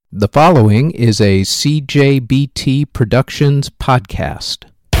The following is a CJBT Productions podcast.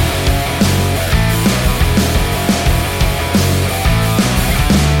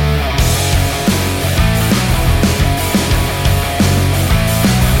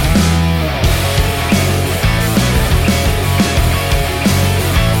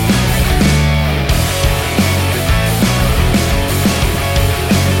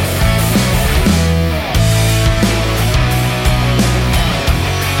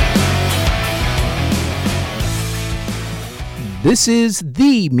 This is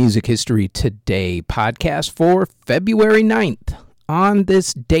the Music History Today podcast for February 9th. On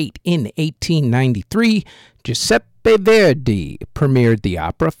this date in 1893, Giuseppe Verdi premiered the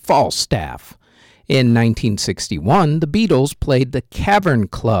opera Falstaff. In 1961, the Beatles played the Cavern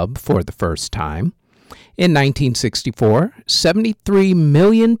Club for the first time. In 1964, 73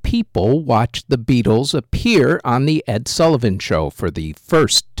 million people watched the Beatles appear on The Ed Sullivan Show for the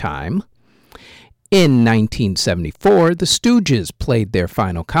first time. In 1974, the Stooges played their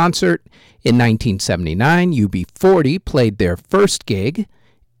final concert. In 1979, UB40 played their first gig.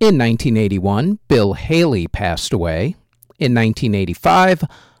 In 1981, Bill Haley passed away. In 1985,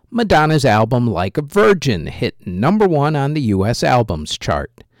 Madonna's album Like a Virgin hit number one on the U.S. albums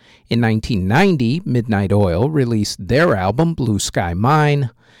chart. In 1990, Midnight Oil released their album Blue Sky Mine.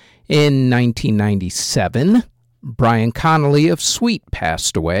 In 1997, Brian Connolly of Sweet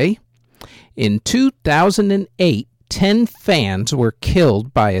passed away. In 2008, 10 fans were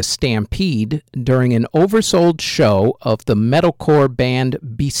killed by a stampede during an oversold show of the metalcore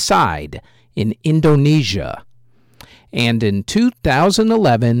band Beside in Indonesia. And in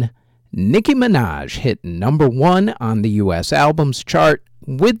 2011, Nicki Minaj hit number one on the U.S. albums chart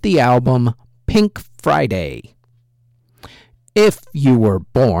with the album Pink Friday. If you were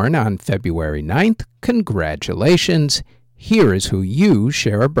born on February 9th, congratulations. Here is who you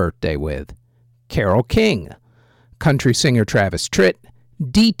share a birthday with. Carole King, country singer Travis Tritt,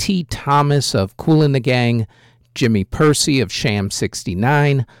 D.T. Thomas of Kool and the Gang, Jimmy Percy of Sham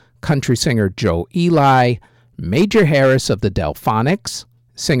 69, country singer Joe Eli, Major Harris of the Delphonics,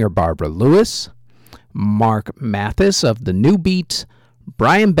 singer Barbara Lewis, Mark Mathis of the New Beats,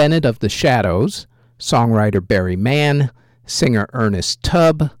 Brian Bennett of the Shadows, songwriter Barry Mann, singer Ernest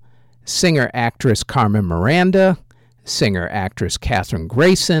Tubb, singer-actress Carmen Miranda, singer-actress Katherine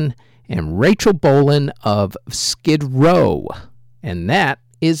Grayson, and Rachel Bolan of Skid Row. And that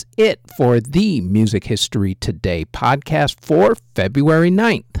is it for the Music History Today podcast for February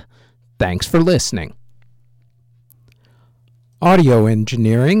 9th. Thanks for listening. Audio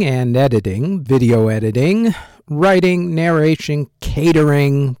engineering and editing, video editing, writing, narration,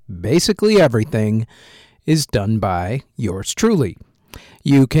 catering, basically everything is done by yours truly.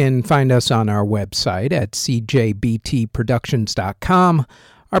 You can find us on our website at cjbtproductions.com.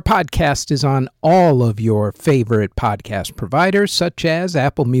 Our podcast is on all of your favorite podcast providers, such as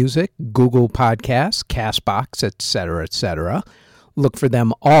Apple Music, Google Podcasts, CastBox, etc., etc. Look for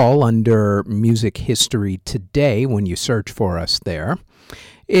them all under Music History Today when you search for us there.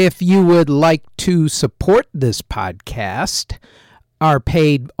 If you would like to support this podcast, our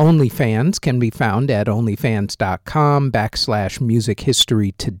paid OnlyFans can be found at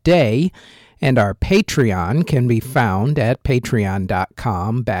onlyfans.com/musichistorytoday, and our Patreon can be found at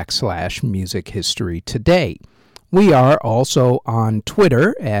patreon.com/musichistorytoday. We are also on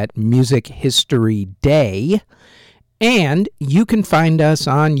Twitter at Music History Day, and you can find us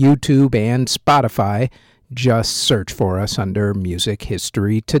on YouTube and Spotify. Just search for us under Music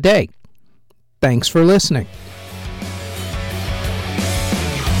History Today. Thanks for listening.